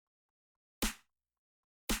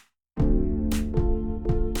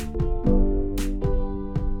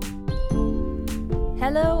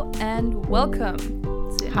Hello and welcome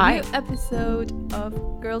to a Hi. new episode of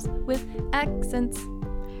Girls with Accents.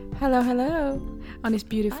 Hello, on this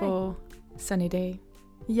beautiful sunny day.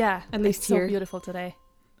 Yeah, At least it's here. so beautiful today.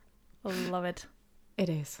 I love it. It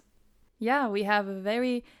is. Yeah, we have a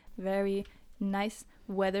very, very nice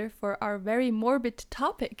weather for our very morbid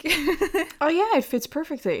topic. Oh yeah, it fits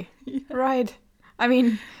perfectly. Right. I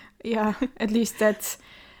mean, yeah, at least that's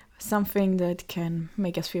something that can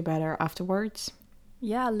make us feel better afterwards.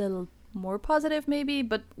 Yeah, a little more positive maybe,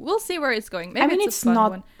 but we'll see where it's going. Maybe I mean, it's a fun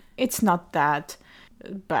one. it's not that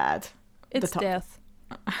bad. It's the top- death.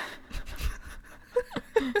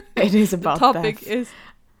 It is The about topic death. is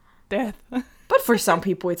death. But for some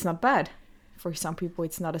people it's not bad. For some people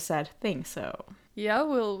it's not a sad thing, so Yeah,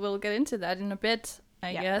 we'll get into that in a bit, I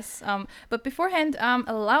Yeah. guess. But beforehand,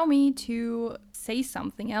 allow me to say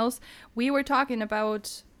something else. We were talking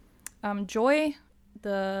about joy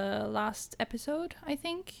the last episode, I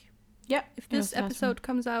think. yeah. If it was this the last episode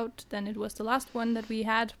comes out, then it was the last one that we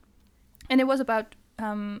had. And it was about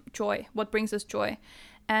joy, what brings us joy.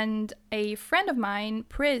 And a friend of mine,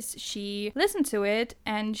 Pris, she listened to it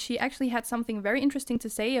and she actually had something very interesting to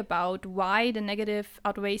say about why the negative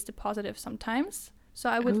outweighs the positive sometimes. So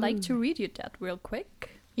I would like to read you that real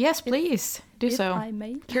quick, Yes, please. Do if so. I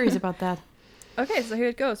may. Curious about that. Okay, so here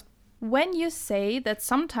it goes. When you say that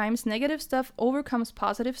sometimes negative stuff overcomes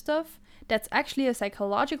positive stuff, that's actually a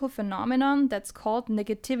psychological phenomenon that's called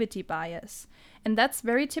negativity bias. And that's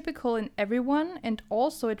very typical in everyone, and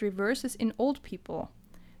also it reverses in old people.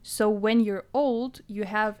 So when you're old, you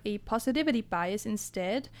have a positivity bias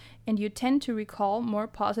instead, and you tend to recall more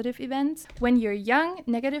positive events. When you're young,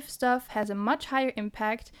 negative stuff has a much higher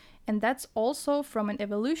impact, and that's also from an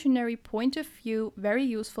evolutionary point of view very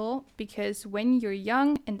useful, because when you're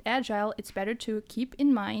young and agile, it's better to keep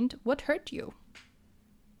in mind what hurt you.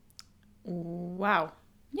 Wow.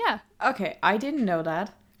 Yeah, Okay, I didn't know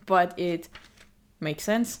that, but it makes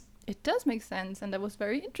sense. it does make sense, and that was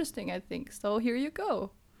very interesting, I think. So here you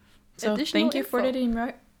go. So Additional thank you for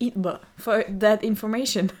info. for that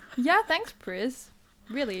information. Yeah, thanks, Pris.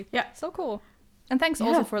 Really. Yeah. So cool. And thanks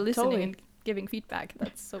also Yeah, for listening totally. and giving feedback.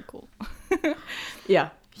 That's so cool. Yeah,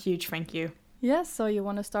 huge thank you. Yeah, so you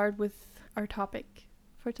want to start with our topic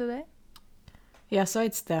for today? Yeah, so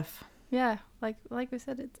it's death. Yeah, like we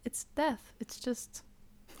said, it's death. It's just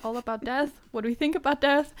all about death. What do we think about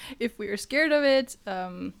death? If we are scared of it.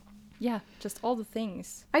 Yeah, just all the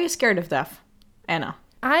things. Are you scared of death, Anna?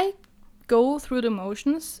 I go through the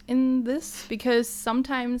motions in this because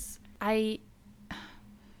sometimes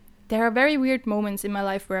there are very weird moments in my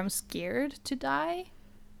life where I'm scared to die,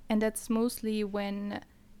 and that's mostly when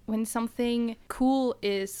something cool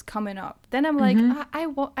is coming up. Then I'm like,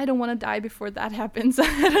 I don't want to die before that happens.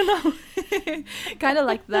 I don't know, kind of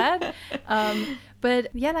like that. But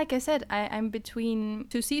yeah, like I said, I'm between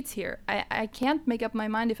two seats here. I can't make up my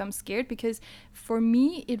mind if I'm scared, because for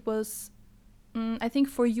me it was. I think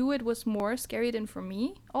for you it was more scary than for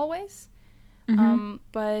me always.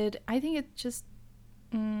 But I think it just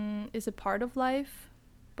is a part of life.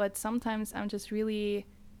 But sometimes I'm just really...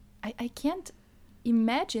 I can't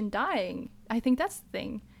imagine dying. I think that's the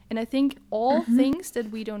thing. And I think all things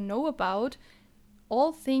that we don't know about,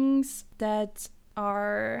 all things that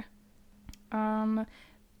are...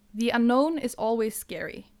 the unknown is always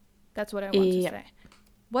scary. That's what I want to say.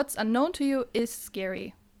 What's unknown to you is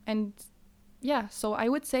scary. And... yeah, so I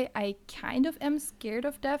would say I kind of am scared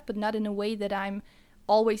of death, but not in a way that I'm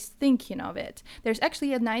always thinking of it. There's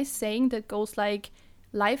actually a nice saying that goes like,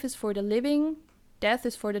 life is for the living, death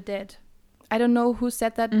is for the dead. I don't know who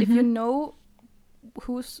said that. If you know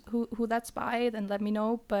who that's by, then let me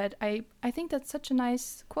know. But I think that's such a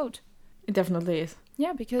nice quote. It definitely is.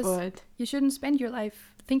 Yeah, because But you shouldn't spend your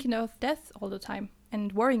life thinking of death all the time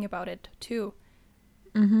and worrying about it too.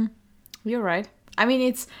 you're right. I mean,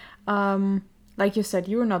 it's like you said,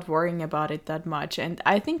 you're not worrying about it that much, and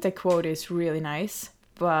I think the quote is really nice.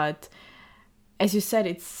 But as you said,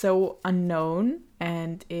 it's so unknown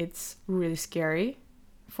and it's really scary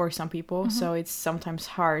for some people, so it's sometimes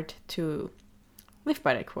hard to live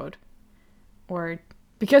by that quote. Or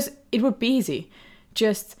because it would be easy,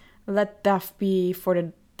 just let death be for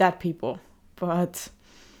the dead people. But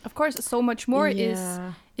Of course, so much more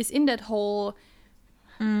yeah. is in that whole...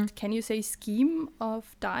 can you say scheme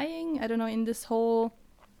of dying? I don't know, in this whole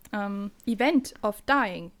event of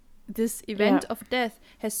dying. This event of death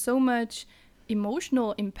has so much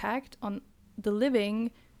emotional impact on the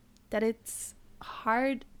living that it's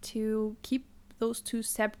hard to keep those two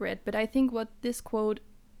separate. But I think what this quote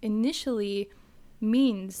initially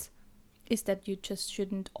means is that you just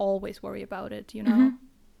shouldn't always worry about it, you know?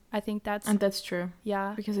 I think that's... And that's true.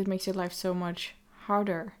 Yeah. Because it makes your life so much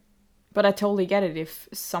harder. But I totally get it if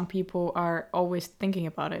some people are always thinking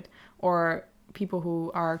about it, or people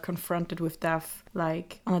who are confronted with death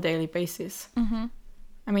like on a daily basis. Mm-hmm.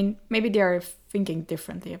 I mean, maybe they are thinking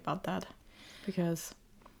differently about that because...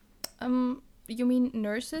 You mean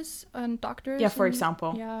nurses and doctors? Yeah, for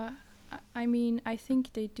example. Yeah. I mean, I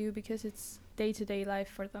think they do because it's day-to-day life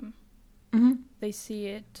for them. Mm-hmm. They see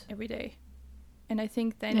it every day. And I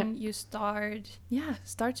think then you start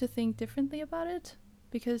to think differently about it.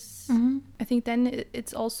 Because I think then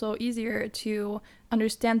it's also easier to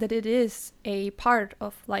understand that it is a part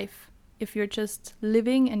of life. If you're just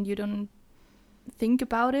living and you don't think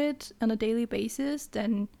about it on a daily basis,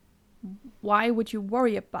 then why would you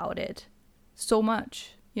worry about it so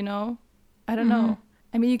much, you know? I don't know.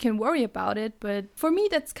 I mean, you can worry about it, but for me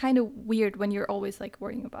that's kind of weird when you're always like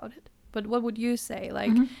worrying about it. But what would you say?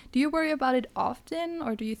 Like, do you worry about it often,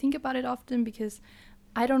 or do you think about it often? Because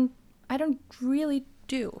I don't really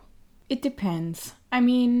do. It depends. I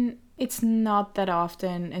mean, it's not that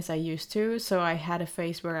often as I used to, so I had a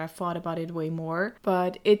phase where I thought about it way more.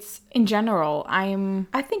 But it's, in general, I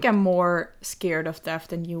think I'm more scared of death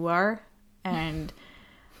than you are,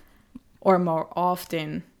 or more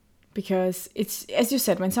often, because it's, as you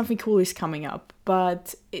said, when something cool is coming up.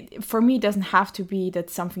 But for me, it doesn't have to be that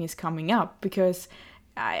something is coming up, because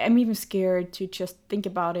I'm even scared to just think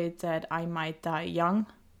about it that I might die young,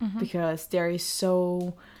 because there is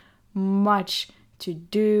so much to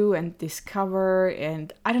do and discover,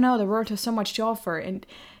 and I don't know, the world has so much to offer, and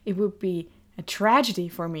it would be a tragedy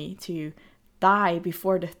for me to die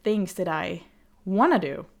before the things that I want to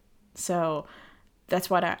do. So that's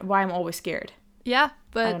why I'm always scared. Yeah,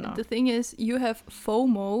 but the thing is, you have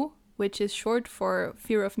FOMO, which is short for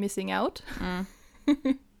fear of missing out.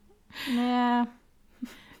 Yeah.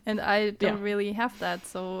 And I don't really have that,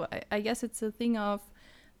 so I guess it's a thing of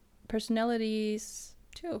personalities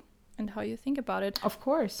too, and how you think about it. Of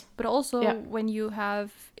course. But also when you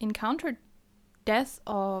have encountered death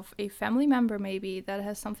of a family member, maybe that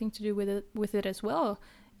has something to do with it as well.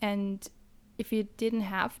 And if you didn't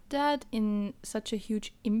have that in such a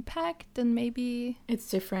huge impact, then maybe it's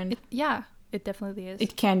different. It definitely is.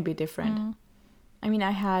 It can be different. I mean,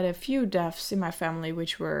 I had a few deaths in my family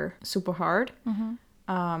which were super hard.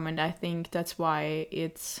 And I think that's why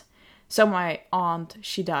it's... So my aunt,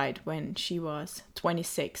 she died when she was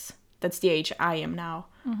 26. That's the age I am now.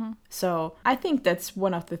 So I think that's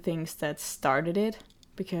one of the things that started it,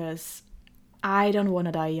 because I don't want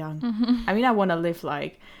to die young. I mean, I want to live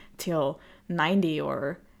like till 90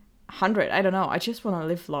 or 100. I don't know. I just want to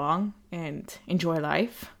live long and enjoy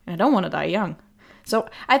life. And I don't want to die young. So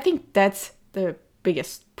I think that's the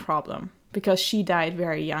biggest problem, because she died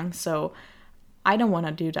very young. So I don't want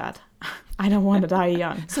to do that. I don't want to die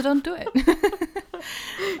young. So don't do it.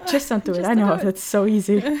 Just don't do it. I know, that's so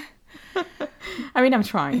easy. I mean, I'm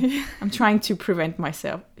trying. I'm trying to prevent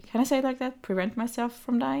myself. Can I say it like that? Prevent myself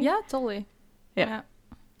from dying? Yeah, totally. Yeah.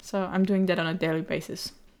 So I'm doing that on a daily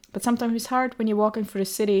basis. But sometimes it's hard when you're walking through the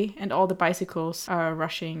city and all the bicycles are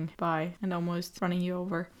rushing by and almost running you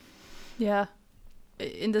over. Yeah.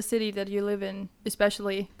 In the city that you live in,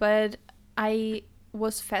 especially. But I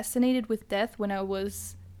was fascinated with death when I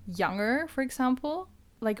was younger, for example,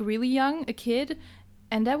 like really young, a kid,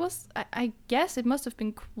 and that was, I guess it must have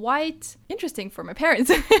been quite interesting for my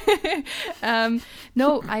parents.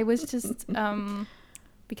 No, I was just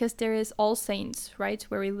because there is All Saints, right,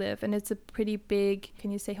 where we live, and it's a pretty big,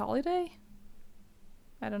 can you say holiday?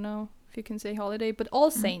 I don't know if you can say holiday, but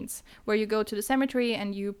All Saints, where you go to the cemetery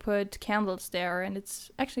and you put candles there, and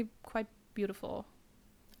it's actually quite beautiful.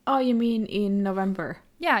 Oh, you mean in November?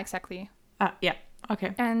 Yeah, exactly. Yeah,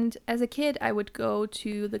 okay. And as a kid, I would go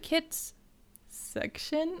to the kids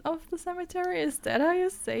section of the cemetery. Is that how you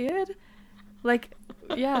say it? Like,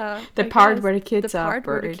 yeah. The part where the kids are buried. The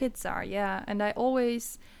part where the kids are, yeah. And I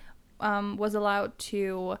always was allowed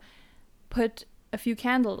to put a few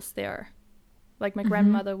candles there. Like, my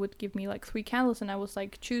grandmother would give me, like, 3 candles, and I was,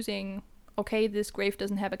 like, choosing, okay, this grave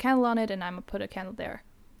doesn't have a candle on it, and I'm gonna put a candle there.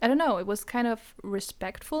 I don't know, it was kind of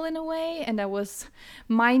respectful in a way, and I was,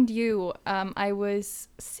 mind you, I was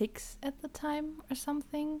 6 at the time or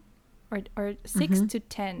something, or 6 to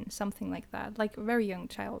 10, something like that, like a very young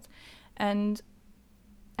child. And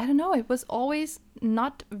I don't know, it was always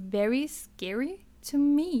not very scary to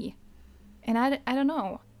me. And I don't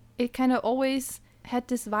know, it kind of always had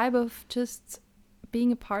this vibe of just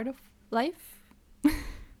being a part of life.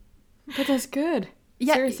 But that's good.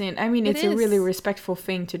 Yeah, seriously, I mean, it's a really respectful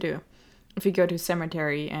thing to do if you go to a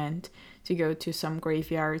cemetery and to go to some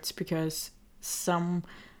graveyards, because some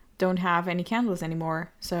don't have any candles anymore.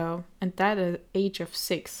 So, and that at the age of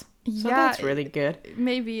 6. So Yeah, that's really good.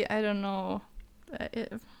 maybe, I don't know.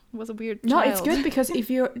 It was a weird No, child. it's good because if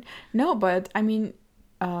you're... No, but I mean,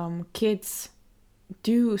 kids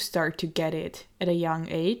do start to get it at a young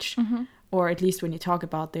age, or at least when you talk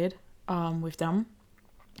about it with them.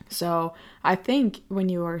 So I think when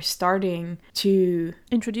you are starting to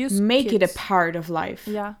Introduce make kids. it a part of life,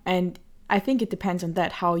 Yeah. and I think it depends on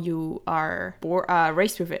that, how you are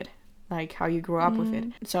raised with it, like how you grew up with it.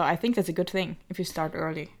 So I think that's a good thing if you start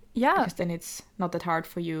early, Yeah. because then it's not that hard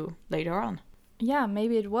for you later on. Yeah,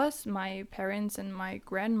 maybe it was my parents and my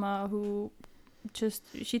grandma who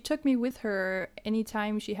she took me with her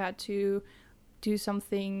anytime she had to do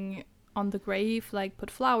something on the grave, like put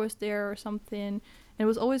flowers there or something. And it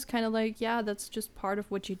was always kind of like, yeah, that's just part of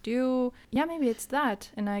what you do. Yeah, maybe it's that.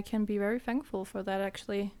 And I can be very thankful for that,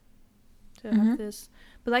 actually, to have this.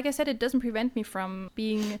 But like I said, it doesn't prevent me from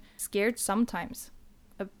being scared sometimes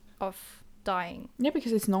of dying. Yeah,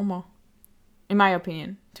 because it's normal, in my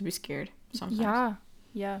opinion, to be scared sometimes.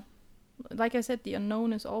 Yeah. Like I said, the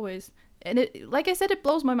unknown is always... And it, like I said, it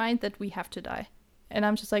blows my mind that we have to die. And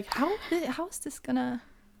I'm just like, how is this gonna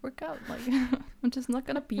work out? Like, I'm just not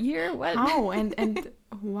gonna be here? What? How? And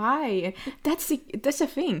why? That's the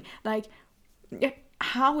thing. Like,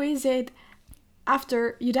 how is it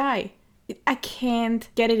after you die? I can't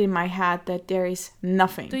get it in my head that there is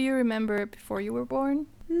nothing. Do you remember before you were born?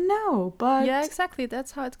 No, but... Yeah, exactly.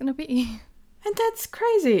 That's how it's gonna be. And that's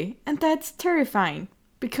crazy. And that's terrifying.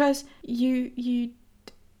 Because you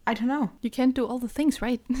I don't know. You can't do all the things,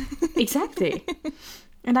 right? Exactly.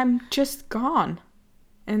 And I'm just gone.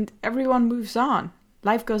 And everyone moves on.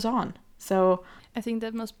 Life goes on. So... I think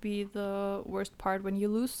that must be the worst part when you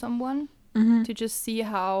lose someone. To just see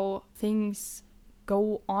how things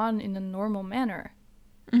go on in a normal manner.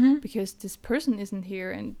 Because this person isn't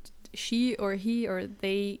here and she or he or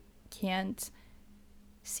they can't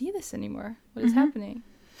see this anymore. What is happening?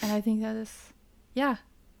 And I think that is... Yeah.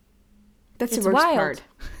 That's It's the worst wild.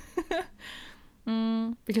 part.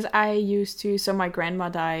 Because I used to... So my grandma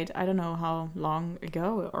died, I don't know how long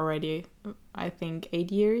ago already. I think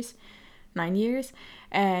 8 years, 9 years.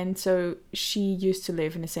 And so she used to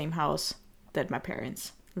live in the same house that my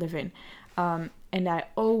parents live in. And I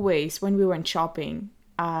always, when we went shopping,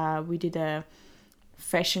 we did a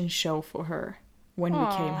fashion show for her when we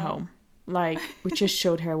came home. Like, we just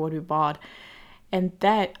showed her what we bought. And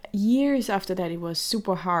that, years after that, it was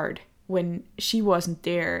super hard when she wasn't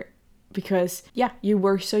there. Because, yeah, you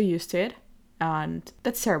were so used to it. And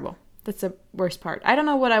that's terrible. That's the worst part. I don't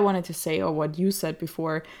know what I wanted to say or what you said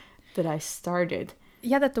before that I started.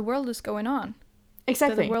 Yeah, that the world is going on.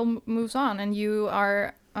 Exactly. That the world moves on and you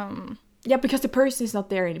are... Yeah, because the person is not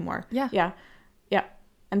there anymore. Yeah. Yeah. Yeah.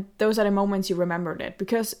 And those are the moments you remember that.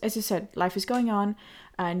 Because, as you said, life is going on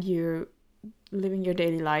and you're living your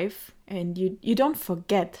daily life. And you don't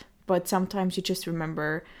forget, but sometimes you just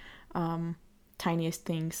remember tiniest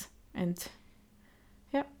things. And,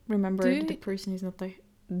 yeah, remember that the person is not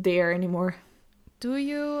there anymore. Do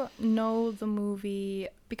you know the movie...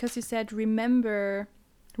 Because you said remember...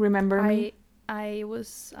 Remember Me? I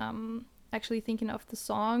was actually thinking of the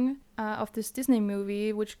song of this Disney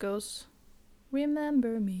movie, which goes,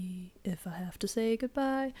 "Remember me if I have to say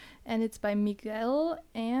goodbye," and it's by Miguel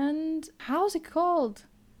and how's it called?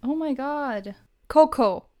 Oh my god,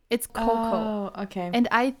 Coco. It's Coco. Oh, okay. And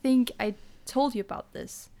I think I told you about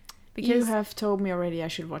this because You have told me already I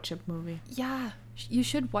should watch that movie. yeah, you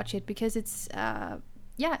should watch it because it's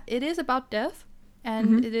it is about death.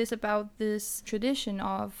 And it is about this tradition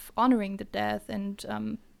of honoring the dead and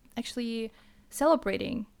actually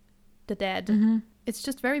celebrating the dead. It's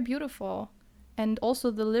just very beautiful. And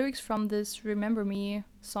also the lyrics from this Remember Me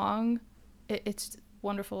song, it's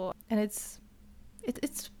wonderful. And it's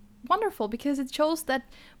wonderful because it shows that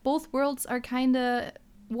both worlds are kind of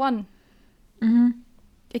one.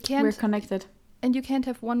 It can't, We're connected. And you can't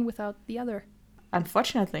have one without the other.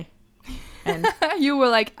 Unfortunately. And you were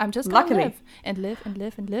like, I'm just gonna luckily. live and live and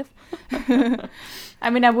live and live. I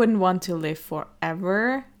mean, I wouldn't want to live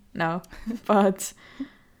forever, no, but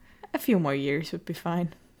a few more years would be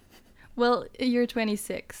fine. Well, you're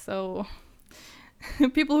 26, so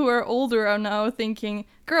people who are older are now thinking,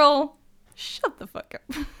 girl, shut the fuck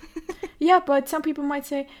up. Yeah, but some people might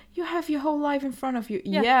say, you have your whole life in front of you.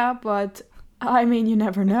 Yeah. Yeah, but I mean, you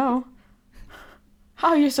never know. How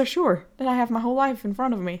are you so sure that I have my whole life in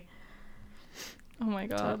front of me? Oh my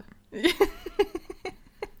god.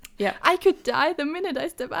 Yeah. I could die the minute I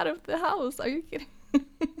step out of the house. Are you kidding?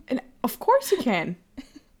 And of course you can.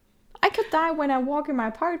 I could die when I walk in my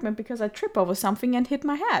apartment because I trip over something and hit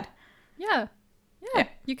my head. Yeah. Yeah,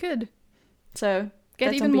 you could. So Get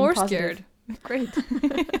that's even on being more positive. scared. Great.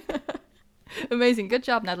 Amazing. Good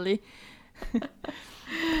job, Natalie.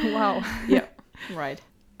 Wow. Yeah, right.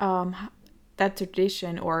 That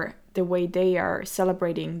tradition or the way they are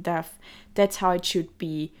celebrating death, that's how it should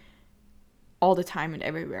be all the time and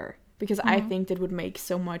everywhere. Because I think that would make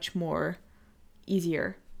so much more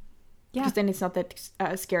easier. Yeah. Because then it's not that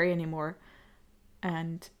scary anymore.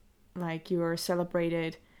 And like you are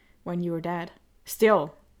celebrated when you are dead.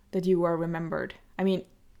 Still, that you are remembered. I mean,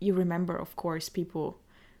 you remember, of course, people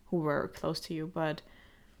who were close to you, but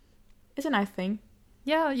it's a nice thing.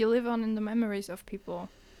 Yeah, you live on in the memories of people.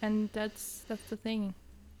 And that's the thing.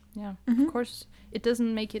 Yeah. Mhm. Of course, it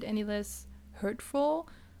doesn't make it any less hurtful,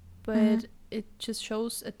 but it just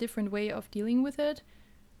shows a different way of dealing with it.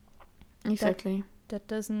 Exactly. That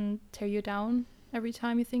doesn't tear you down every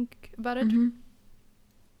time you think about it.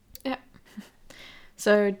 Yeah.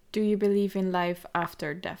 So, do you believe in life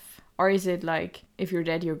after death? Or is it like, if you're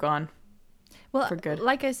dead, you're gone? Well, For good.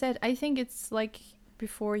 like I said, I think it's like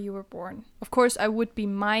before you were born. Of course, I would be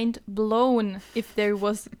mind blown if there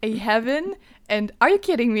was a heaven. And are you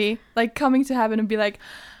kidding me? Like coming to heaven and be like,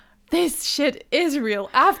 this shit is real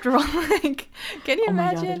after all. Like, can you Oh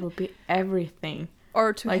my imagine? god, it would be everything.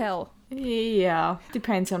 Or to Like- hell. Yeah,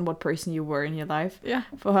 depends on what person you were in your life. Yeah.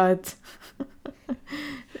 But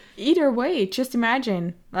either way, just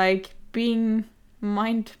imagine like being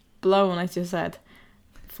mind blown, as you said,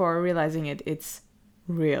 for realizing it's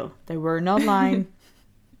real. They were not lying.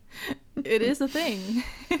 It is a thing.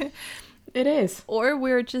 It is. Or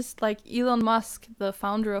we're just like Elon Musk, the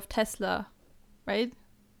founder of Tesla, right?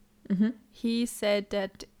 Mm-hmm. He said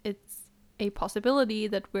that it's a possibility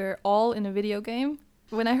that we're all in a video game.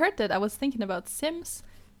 When I heard that, I was thinking about Sims.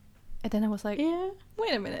 And then I was like, Yeah.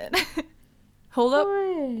 wait a minute. Hold up.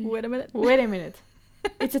 Wait. Wait a minute. Wait a minute.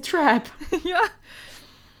 It's a trap. Yeah.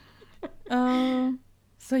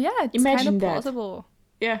 So yeah, it's Imagine kind of that. possible.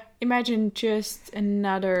 Yeah. Imagine just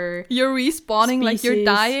another. You're respawning like you're Species.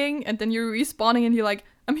 dying, and then you're respawning and you're like,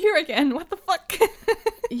 I'm here again. What the fuck?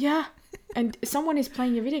 Yeah. And someone is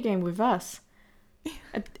playing a video game with us.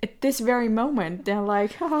 At this very moment, they're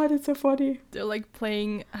like, oh, that's so funny. They're like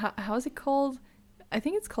playing, how is it called? I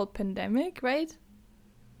think it's called Pandemic, right?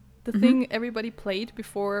 The thing everybody played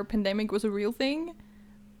before Pandemic was a real thing.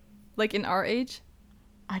 Like in our age.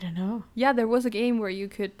 I don't know. Yeah, there was a game where you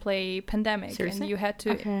could play Pandemic. Seriously? And you had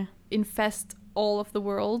to Okay. infest all of the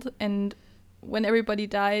world. And when everybody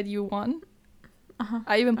died, you won. Uh-huh.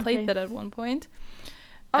 I even played Okay. that at one point.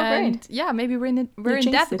 Oh, And great. yeah, maybe we're in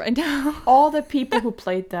jinxed death it. right now. All the people who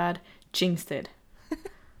played that jinxed it.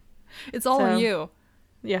 It's all on So- you.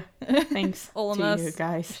 Yeah. Thanks All on to us, you I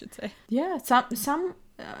guys. should say. Yeah. Some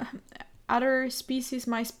other species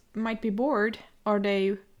might be bored, or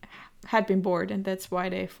they had been bored, and that's why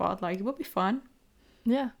they thought like it would be fun.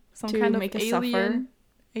 Yeah, some To kind of make us suffer.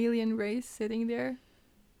 alien race sitting there,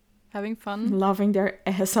 having fun. Laughing their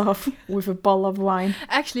ass off with a bottle of wine.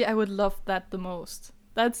 Actually, I would love that the most.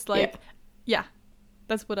 That's like, yeah,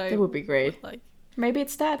 that's what I That would be great. would like. Maybe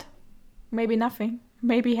it's that. Maybe nothing.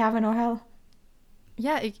 Maybe heaven or hell.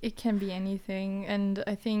 Yeah, it can be anything, and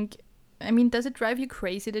I think, I mean, does it drive you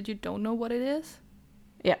crazy that you don't know what it is?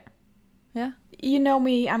 Yeah. Yeah. You know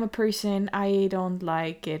me, I'm a person, I don't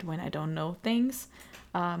like it when I don't know things.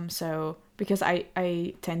 So, because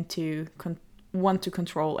I tend to want to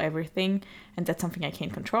control everything, and that's something I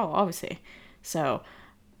can't control, obviously. So,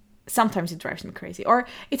 sometimes it drives me crazy. Or,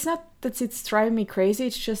 it's not that it's driving me crazy,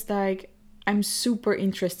 it's just like, I'm super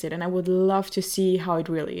interested, and I would love to see how it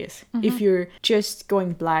really is. If you're just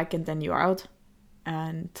going black and then you're out,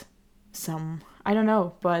 and I don't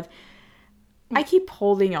know, but I keep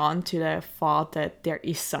holding on to the thought that there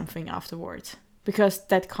is something afterwards, because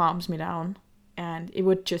that calms me down, and it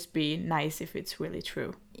would just be nice if it's really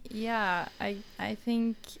true. Yeah, I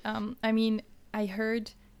think, I mean, I heard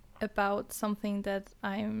about something that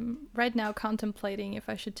I'm right now contemplating if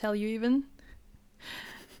I should tell you even.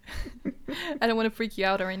 I don't want to freak you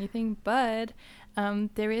out or anything, but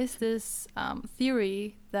there is this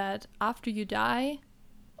theory that after you die,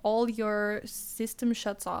 all your system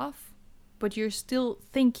shuts off, but you're still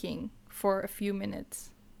thinking for a few minutes.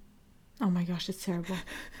 Oh my gosh, it's terrible.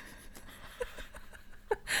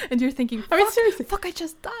 And you're thinking, I mean, fuck, seriously. fuck, I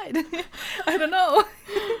just died. I don't know.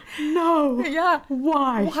 No. Yeah.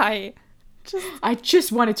 Why? Why? I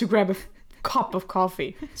just wanted to grab a cup of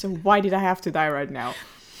coffee. So why did I have to die right now?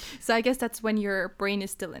 So I guess that's when your brain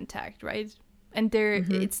is still intact, right? And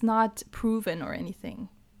it's not proven or anything.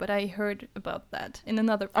 but I heard about that in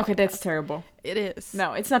another podcast. Okay, that's terrible. It is.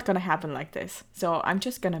 No, it's not gonna happen like this. So I'm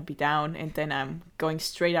just gonna be down, and then I'm going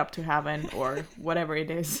straight up to heaven or whatever it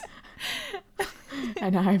is.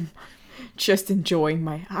 And I'm just enjoying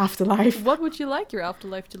my afterlife. What would you like your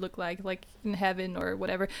afterlife to look like in heaven or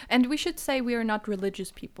whatever? And we should say we are not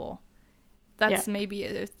religious people. That's maybe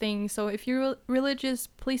a thing. So if you're religious,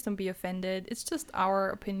 please don't be offended. It's just our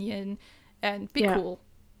opinion, and be cool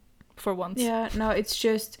for once. Yeah, no, it's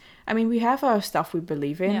just, I mean, we have our stuff we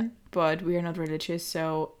believe in, but we are not religious.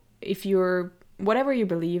 So if you're, whatever you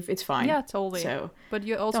believe, it's fine. Yeah, totally. So but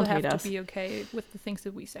you also have to be okay with the things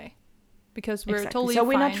that we say, because we're totally fine. So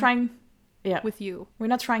we're not trying with you. We're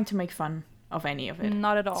not trying to make fun of any of it.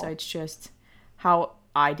 Not at all. So it's just how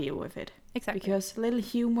I deal with it. Exactly. Because a little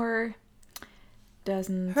humor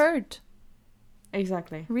doesn't hurt.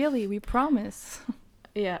 Exactly. Really, we promise.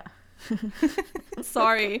 Yeah.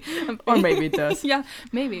 Sorry. Or maybe it does. Yeah,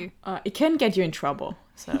 maybe. It can get you in trouble.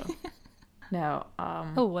 So no.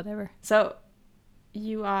 Oh, whatever. So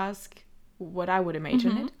you ask what I would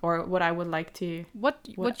imagine it, or what I would like to. What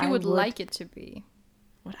you would like it to be.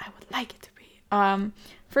 What I would like it to be.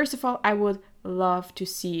 First of all, I would love to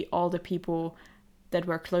see all the people that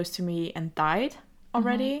were close to me and died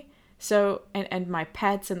already. So and my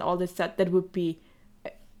pets and all this stuff, that would be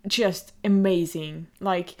just amazing.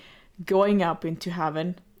 Like going up into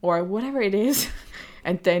heaven or whatever it is,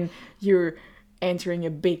 and then you're entering a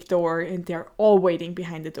big door and they're all waiting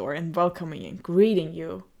behind the door and welcoming and greeting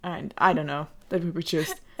you, and I don't know, that would be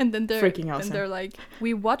just and then they're freaking awesome. And they're like,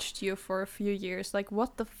 we watched you for a few years, like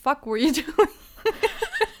what the fuck were you doing?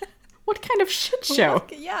 What kind of shit show?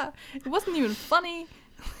 Yeah, it wasn't even funny.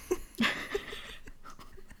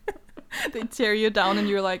 They tear you down and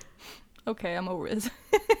you're like, okay, I'm over it.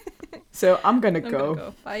 So I'm gonna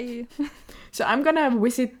go. Bye. So I'm gonna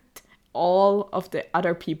visit all of the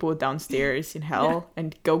other people downstairs in hell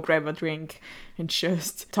and go grab a drink and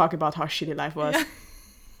just talk about how shitty life was.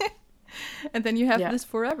 Yeah. And then you have this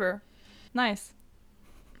forever. Nice.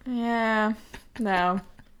 Yeah. No.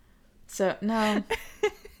 So, no.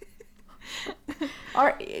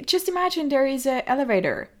 Or just imagine there is an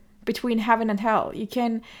elevator between heaven and hell. You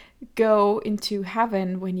can go into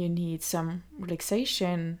heaven when you need some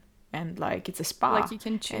relaxation and like it's a spa. Like you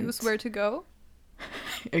can choose where to go.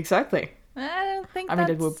 Exactly. I don't think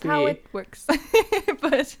that's how it works.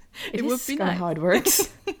 But it would be nice. How it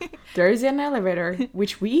works. There is an elevator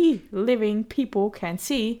which we living people can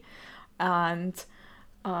see, and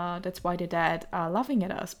that's why the dead are laughing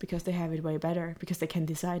at us, because they have it way better, because they can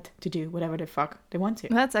decide to do whatever the fuck they want to.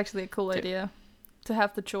 That's actually a cool idea, to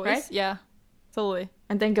have the choice. Right? Yeah, totally.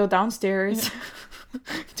 And then go downstairs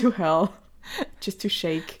to hell just to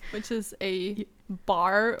shake. Which is a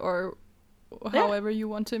bar, or however you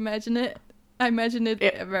want to imagine it. I imagine it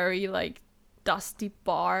a very like dusty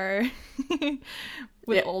bar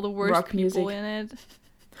with all the worst rock people music in it.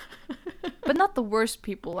 But not the worst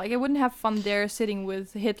people. Like I wouldn't have fun there sitting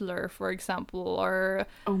with Hitler, for example, or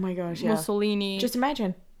oh my gosh, Mussolini. Just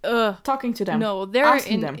imagine talking to them. No, they're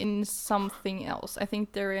in something else. I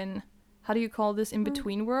think they're in, how do you call this, in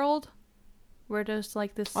between world, where there's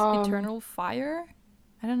like this eternal fire.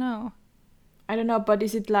 I don't know, but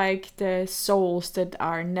is it like the souls that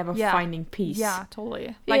are never finding peace? Yeah,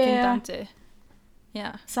 totally. Like in Dante.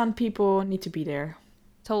 Yeah. Some people need to be there.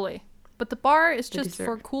 Totally. But the bar is just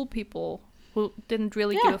for cool people who didn't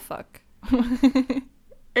really give a fuck.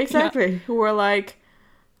 Exactly. Yeah. Who were like,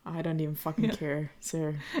 I don't even fucking care.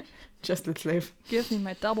 So just let's live. Give me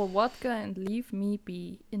my double vodka and leave me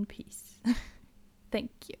be in peace.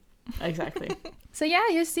 Thank you. Exactly. So yeah,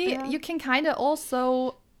 you see, you can kind of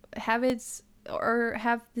also have it, or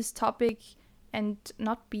have this topic and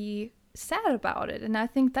not be sad about it. And I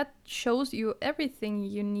think that shows you everything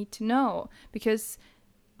you need to know, because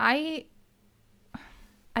I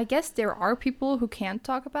guess there are people who can't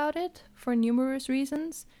talk about it for numerous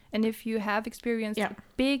reasons. And if you have experienced a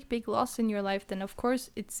big loss in your life, then of course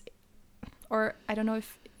it's, or I don't know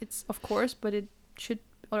if it's of course, but it should,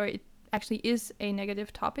 or it actually is a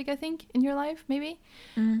negative topic, I think, in your life, maybe.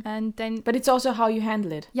 And then, but it's also how you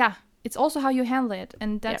handle it. Yeah, it's also how you handle it.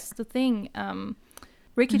 And that's the thing.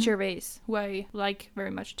 Ricky Gervais, who I like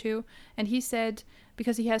very much too, and he said,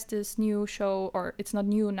 because he has this new show, or it's not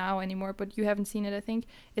new now anymore, but you haven't seen it, I think.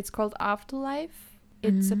 It's called Afterlife.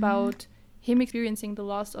 It's about him experiencing the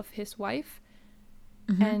loss of his wife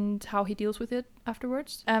and how he deals with it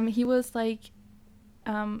afterwards. He was like,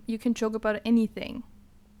 you can joke about anything.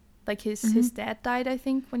 Like his dad died, I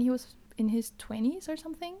think, when he was in his 20s or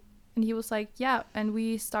something. And he was like, yeah, and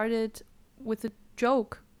we started with a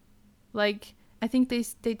joke. Like, I think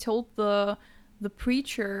they told the the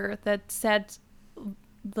preacher that said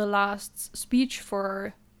the last speech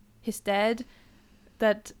for his dad,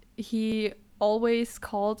 that he always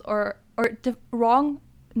called or the wrong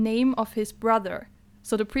name of his brother.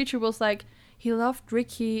 So the preacher was like, he loved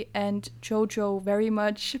Ricky and Jojo very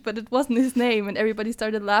much, but it wasn't his name, and everybody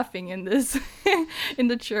started laughing in this in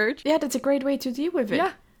the church. Yeah, that's a great way to deal with it.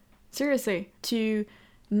 Yeah. Seriously. To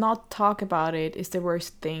not talk about it is the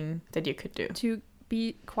worst thing that you could do. To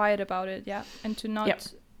be quiet about it, yeah, and to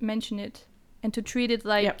not mention it, and to treat it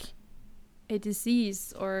like a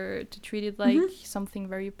disease, or to treat it like something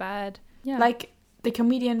very bad. Yeah. Like the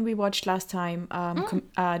comedian we watched last time,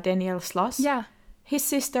 Daniel Sloss. Yeah. His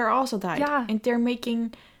sister also died. Yeah. And they're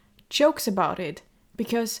making jokes about it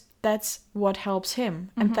because that's what helps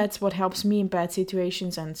him. And that's what helps me in bad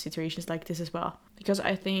situations and situations like this as well. Because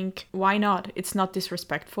I think, why not? It's not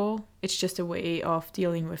disrespectful. It's just a way of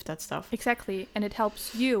dealing with that stuff. Exactly. And it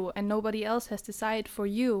helps you, and nobody else has to decide for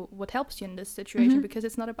you what helps you in this situation, because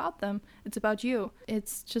it's not about them. It's about you.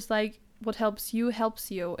 It's just like what helps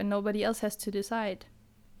you, and nobody else has to decide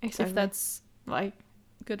if that's like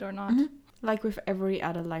good or not. Like with every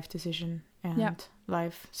other life decision and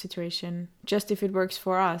life situation. Just if it works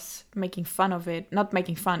for us, making fun of it, not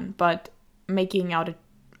making fun, but making out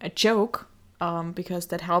a joke, because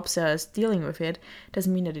that helps us dealing with it,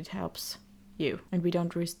 doesn't mean that it helps you. And we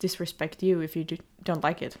don't disrespect you if you don't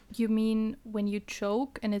like it. You mean when you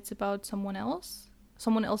joke and it's about someone else?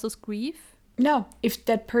 Someone else's grief? No, if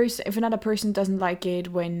another person doesn't like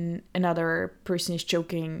it when another person is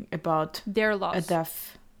joking about their loss, a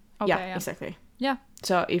death. Okay, yeah, exactly. Yeah.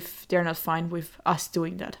 So if they're not fine with us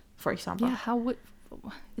doing that, for example. Yeah,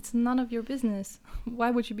 it's none of your business.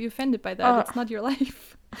 Why would you be offended by that? It's not your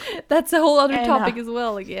life. That's a whole other topic as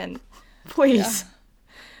well again. Please.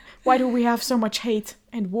 Yeah. Why do we have so much hate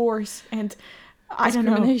and wars and I don't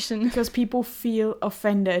know? Because people feel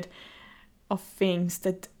offended of things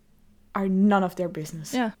that are none of their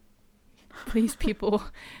business. Yeah. Please, people,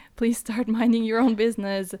 please start minding your own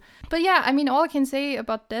business. But yeah, I mean, all I can say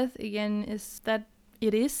about death again is that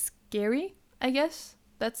it is scary, I guess.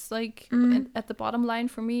 That's like at the bottom line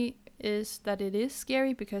for me, is that it is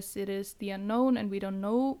scary because it is the unknown and we don't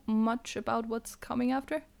know much about what's coming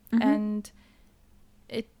after. And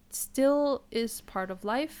it still is part of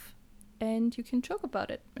life and you can joke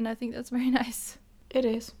about it. And I think that's very nice. It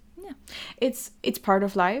is. Yeah. It's part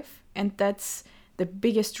of life, and that's the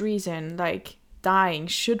biggest reason, like dying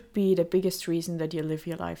should be the biggest reason that you live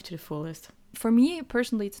your life to the fullest. For me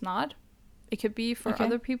personally, it's not. It could be for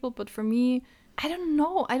other people, but for me, I don't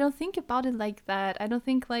know. I don't think about it like that. I don't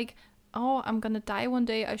think like, oh, I'm gonna die one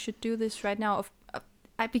day, I should do this right now.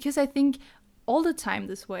 Because I think all the time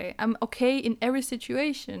this way. I'm okay in every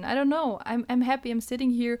situation. I don't know. I'm happy. I'm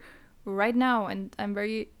sitting here right now, and I'm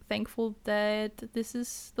very thankful that this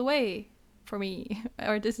is the way for me,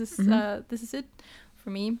 or this is it for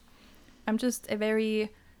me. I'm just a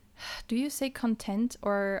very, do you say content,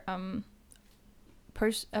 or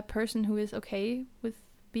a person who is okay with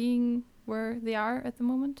being where they are at the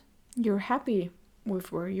moment? You're happy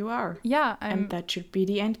with where you are. Yeah. And that should be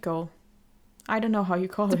the end goal. I don't know how you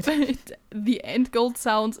call it. The end goal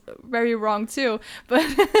sounds very wrong too, but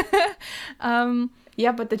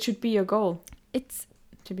yeah, but that should be your goal. It's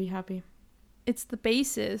to be happy. It's the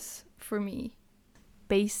basis for me.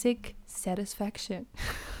 Basic satisfaction.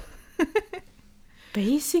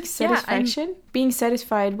 Basic satisfaction? Yeah, being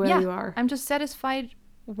satisfied where you are. I'm just satisfied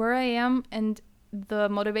where I am, and the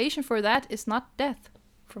motivation for that is not death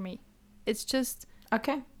for me. It's just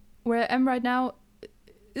where I am right now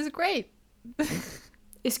is great.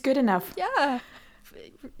 It's good enough. Yeah,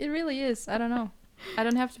 it really is. I don't know. I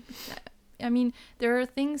don't have to. I mean, there are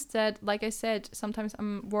things that, like I said, sometimes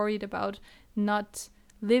I'm worried about not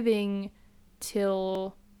living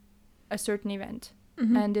till a certain event.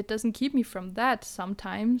 And it doesn't keep me from that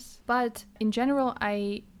sometimes. But in general,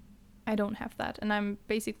 I don't have that. And I'm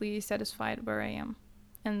basically satisfied where I am.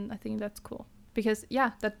 And I think that's cool. Because,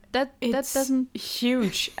 yeah, that doesn't...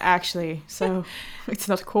 huge, actually. So it's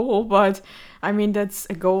not cool, but I mean, that's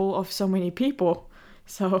a goal of so many people.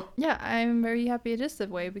 So... yeah, I'm very happy it is that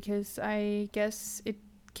way, because I guess it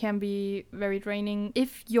can be very draining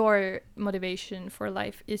if your motivation for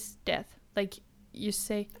life is death. Like you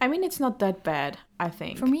say... I mean, it's not that bad, I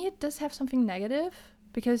think. For me, it does have something negative,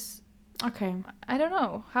 because... okay. I don't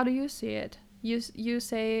know. How do you see it? You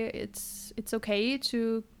say it's okay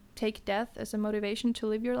to take death as a motivation to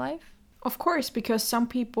live your life? Of course, because some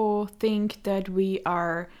people think that we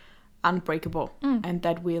are unbreakable and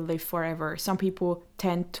that we live forever. Some people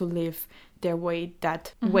tend to live their way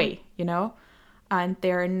that way, you know? and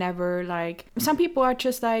they're never like, some people are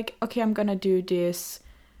just like, okay, I'm gonna do this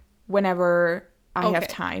whenever I have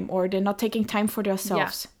time, or they're not taking time for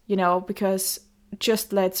themselves, you know, because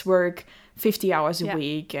just let's work 50 hours a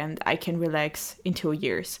week and I can relax in 2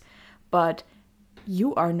 years. But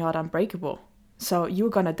you are not unbreakable. So you're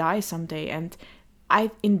gonna die someday. And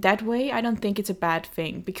in that way, I don't think it's a bad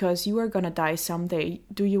thing, because you are gonna die someday.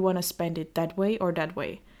 Do you want to spend it that way or that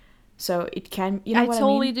way? So it can, you know what I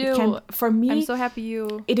mean? I totally do. For me, I'm so happy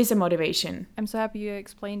it is a motivation. I'm so happy you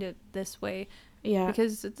explained it this way. Yeah.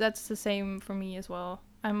 Because that's the same for me as well.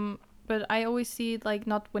 But I always see it like,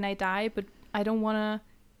 not when I die, but I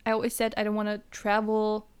always said I don't want to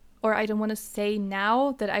travel, or I don't want to say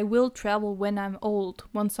now that I will travel when I'm old.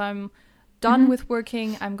 Once I'm done with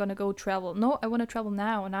working, I'm going to go travel. No, I want to travel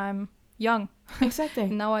now, and I'm young. Exactly.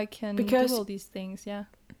 Now I can do all these things, yeah.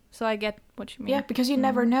 So I get what you mean. Yeah, because you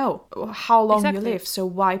never know how long you live, so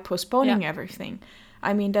why postponing everything?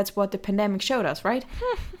 I mean, that's what the pandemic showed us, right?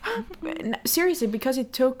 Seriously, because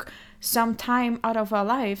it took some time out of our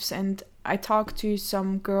lives. And I talked to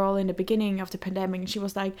some girl in the beginning of the pandemic, and she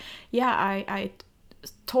was like, yeah, I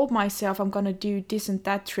told myself I'm gonna do this and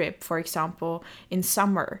that trip, for example, in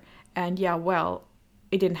summer. And yeah, well,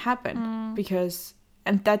 it didn't happen because,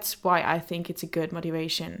 and that's why I think it's a good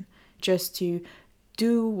motivation, just to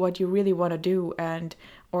do what you really want to do, and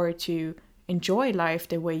or to enjoy life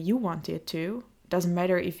the way you want it to. Doesn't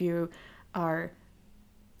matter if you are,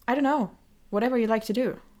 I don't know, whatever you like to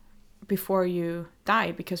do before you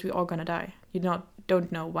die, because we're all gonna die. You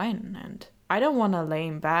don't know when. And I don't want to lay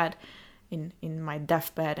in bed in my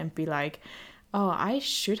deathbed and be like, oh, I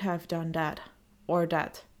should have done that or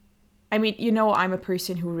that. I mean, you know, I'm a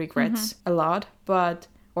person who regrets a lot,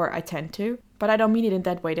 or I tend to, but I don't mean it in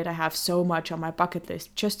that way that I have so much on my bucket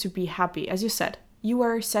list just to be happy. As you said, you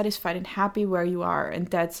are satisfied and happy where you are, and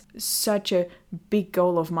that's such a big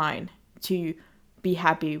goal of mine, to be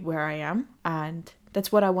happy where I am, and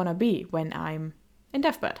that's what I want to be when I'm in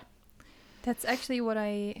deathbed. That's actually what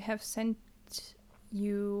I have sent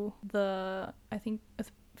you I think a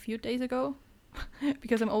few days ago,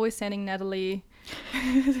 because I'm always sending Natalie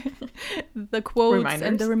the quotes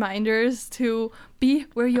and the reminders to be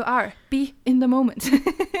where you are, be in the moment.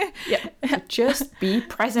 Yeah, just be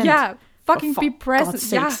present. Yeah, fucking be present.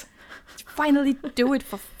 Yeah, finally do it,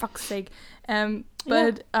 for fuck's sake.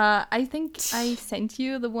 I think I sent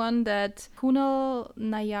you the one that Kunal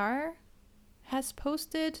Nayyar has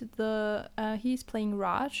posted. He's playing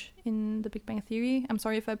Raj in The Big Bang Theory. I'm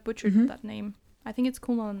sorry if I butchered that name. I think it's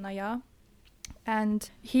Kunal Nayyar. And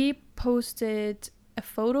he posted a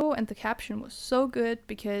photo, and the caption was so good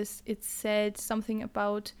because it said something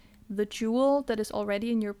about the jewel that is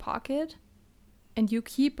already in your pocket, and you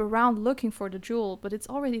keep around looking for the jewel, but it's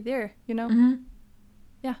already there, you know?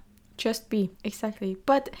 Yeah. Just be. Exactly.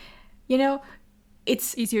 But, you know,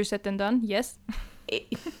 it's easier said than done, yes.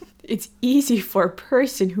 It's easy for a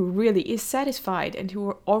person who really is satisfied and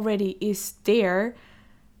who already is there,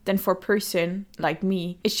 than for a person like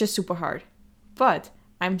me. It's just super hard. But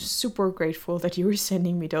I'm super grateful that you were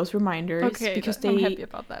sending me those reminders, because I'm happy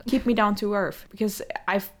about that. Keep me down to earth, because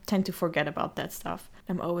I tend to forget about that stuff.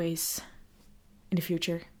 I'm always in the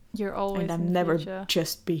future. You're always and I'm in the never future.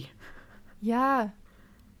 Just be. Yeah,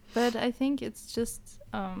 but I think it's just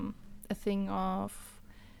a thing of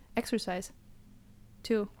exercise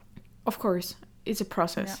too. Of course, it's a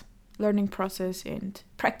process. Learning process, and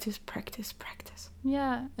practice.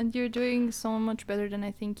 Yeah, and you're doing so much better than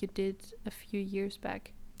I think you did a few years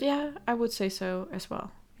back. Yeah, I would say so as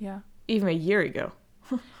well. Yeah. Even a year ago.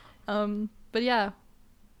 But yeah,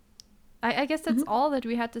 I guess that's all that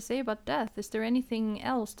we had to say about death. Is there anything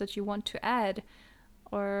else that you want to add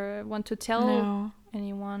or want to tell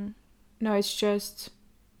anyone? No, it's just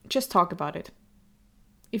talk about it.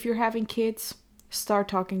 If you're having kids, start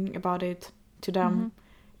talking about it to them,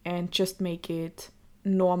 and just make it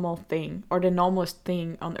normal thing, or the normalest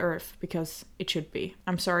thing on earth, because it should be.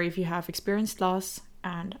 I'm sorry if you have experienced loss,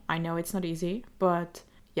 and I know it's not easy, but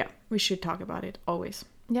yeah, we should talk about it always.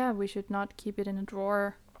 Yeah, we should not keep it in a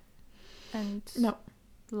drawer and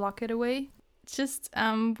lock it away. Just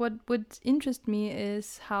what would interest me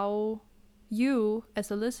is how you as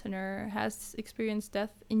a listener has experienced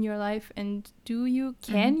death in your life, and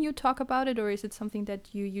can you talk about it, or is it something that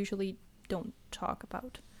you usually don't talk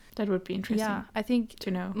about? That would be interesting. Yeah, I think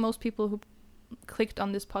to know. Most people who clicked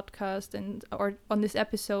on this podcast or on this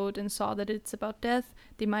episode and saw that it's about death,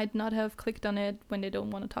 they might not have clicked on it when they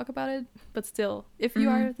don't want to talk about it. But still, if you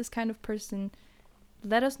are this kind of person,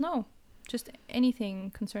 let us know. Just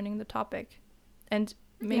anything concerning the topic. And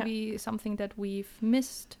maybe something that we've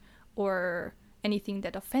missed, or anything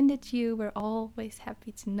that offended you. We're always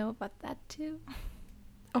happy to know about that too.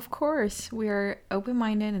 Of course, we are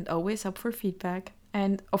open-minded and always up for feedback.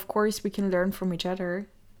 And of course, we can learn from each other.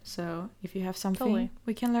 So if you have something,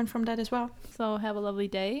 we can learn from that as well. So have a lovely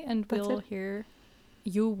day, and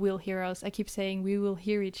you will hear us. I keep saying we will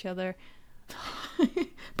hear each other.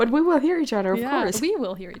 But we will hear each other, of course. We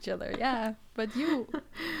will hear each other, yeah. But you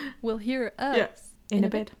will hear us. Yeah. In a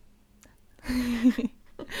bit. Bye.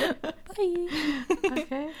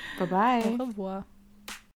 Okay. Bye-bye. Au revoir.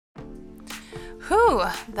 Whew,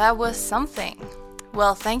 that was something.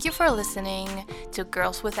 Well, thank you for listening to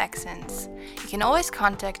Girls with Accents. You can always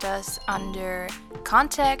contact us under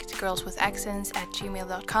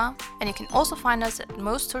contactgirlswithaccents@gmail.com, and you can also find us at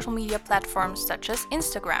most social media platforms such as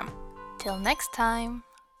Instagram. Till next time!